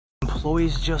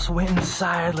Chloe's just went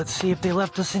inside. Let's see if they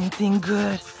left us anything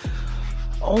good.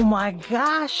 Oh my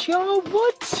gosh, yo,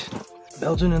 what?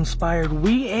 Belgian inspired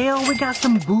wheat ale. We got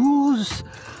some booze.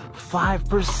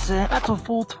 5%. That's a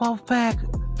full 12 pack.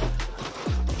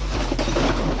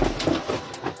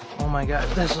 Oh my god,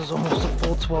 this is almost a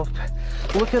full 12 pack.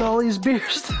 Look at all these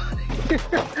beers down here.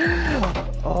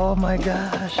 Oh my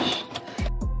gosh.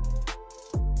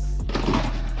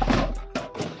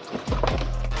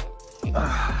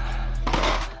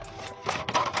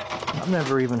 I've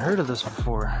never even heard of this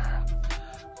before.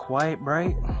 Quiet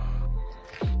Bright.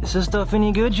 Is this stuff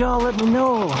any good, y'all? Let me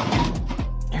know.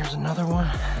 Here's another one.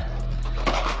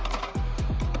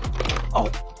 Oh,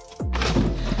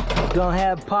 gonna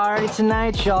have a party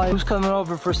tonight, y'all. Who's coming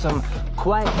over for some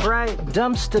Quiet Bright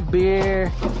dumpster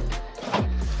beer?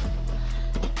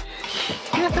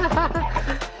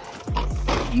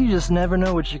 You just never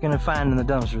know what you're gonna find in the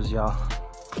dumpsters, y'all.